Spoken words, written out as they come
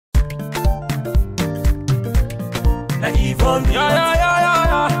Yvonne,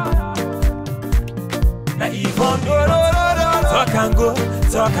 na Yvonne, talk and go,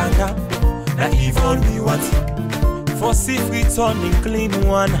 talk and come. Na Yvonne we want. For safe return in clean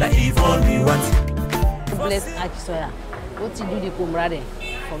one. Na Yvonne we want. Bless Aki-Sawyer. What you do the comrade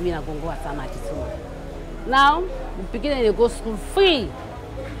for me na go at Aki-Sawyer. Now, the beginning they go school free.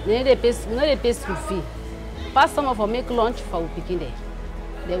 They pay school fee. Pass some for make lunch for picking there.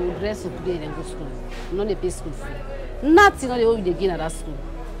 They will dress up today and go school. No they pay school fee. Nothing they will begin at that school.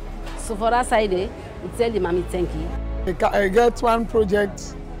 So for that side we tell the mommy thank you. I get one project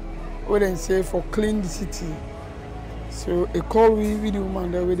where they say for clean the city. So a call we with the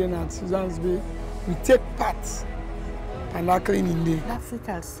woman there within at Susan's Bay. We take part and that cleaning day.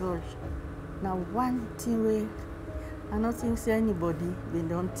 Africa sludge. Now one thing we I don't think say anybody they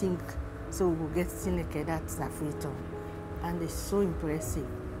don't think so we'll get seen like that's Freetown. And it's so impressive.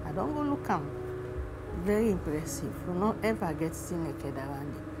 I don't go look them. Very impressive. We'll not ever get seen like that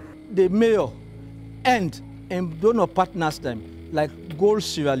around it. The mayor and donor partners them like Gold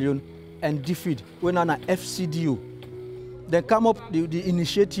Sierra Leone and DFID when on a FCDO. They come up the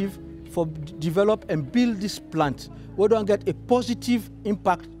initiative for develop and build this plant. We don't get a positive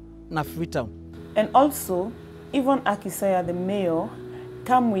impact na Freetown. And also, even Aki-Sawyer, the mayor,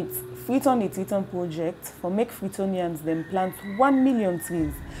 come with Freetown the Freetown project for make Freetonians them plant 1 million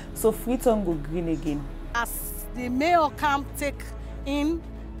trees so Freetown go green again. As the mayor come take in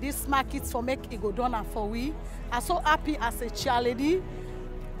this market for make it go down and for we are so happy as a chairlady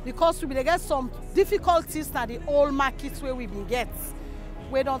because we get some difficulties na the old markets where we been get.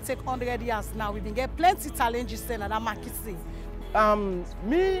 We don't take 100 years now. We been get plenty challenges in that market.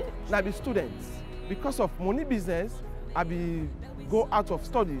 Me na be students because of money business. I be go out of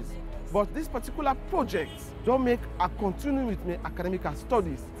studies. But this particular project don't make I continue with my academic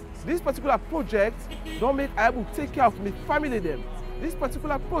studies. This particular project don't make I able to take care of my family them. This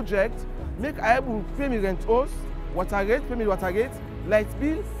particular project make I able to pay me rent house, water rate, pay me water rate, light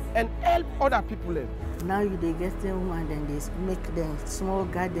bill, and help other people them. Now they get them woman and they make them small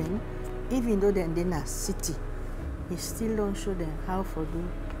garden, even though they're in a city, they still don't show them how to do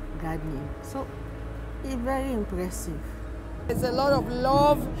gardening. So it's very impressive. There's a lot of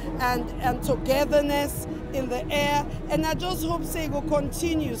love and togetherness in the air, and I just hope it will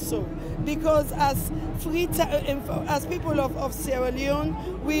continue so. Because as people of Sierra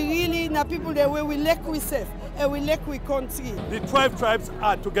Leone, we really now people the way we lack we safe and we lack we country. The 12 tribes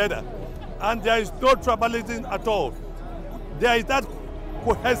are together, and there is no tribalism at all. There is that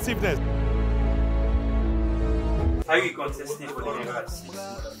cohesiveness. Are you contesting for the next?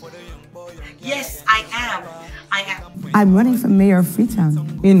 Yes, I am. I'm running for Mayor of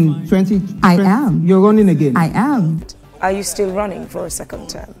Freetown. In 2020? I am. You're running again? I am. Are you still running for a second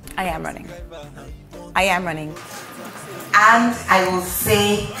term? I am running. I am running. And I will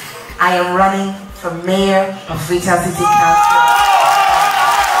say I am running for Mayor of Freetown City Council.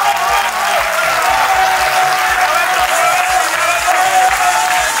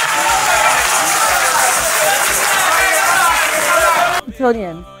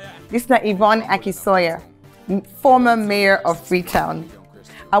 This is Yvonne Aki-Sawyer, former Mayor of Freetown.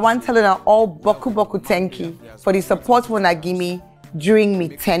 I want to tell you all boku thank you for the support you give me during my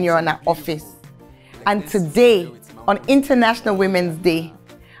tenure in our office. And today, on International Women's Day,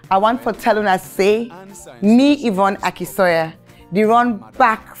 I want to tell you say, me Yvonne Aki-Sawyer, the run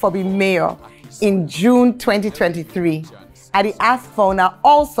back for the mayor in June 2023. I ask for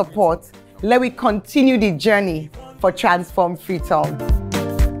all support. Let we continue the journey for Transform Freetown.